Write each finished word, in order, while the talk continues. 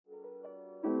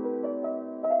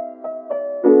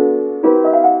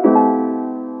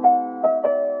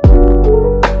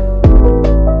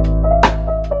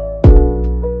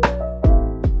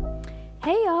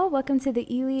to the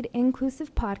eLead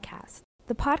Inclusive Podcast,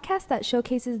 the podcast that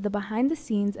showcases the behind the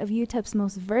scenes of UTEP's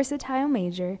most versatile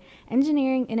major,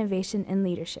 Engineering, Innovation, and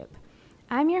Leadership.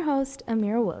 I'm your host,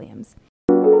 Amira Williams.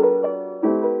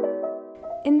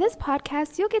 In this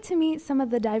podcast, you'll get to meet some of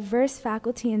the diverse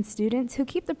faculty and students who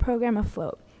keep the program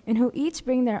afloat and who each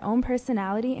bring their own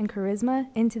personality and charisma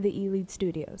into the eLead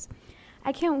studios.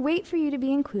 I can't wait for you to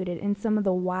be included in some of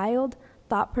the wild,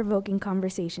 thought-provoking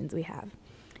conversations we have.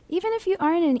 Even if you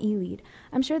aren't an eLead,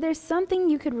 I'm sure there's something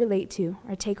you could relate to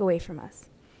or take away from us.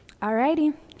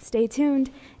 Alrighty, stay tuned.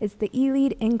 It's the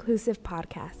eLead Inclusive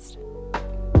Podcast.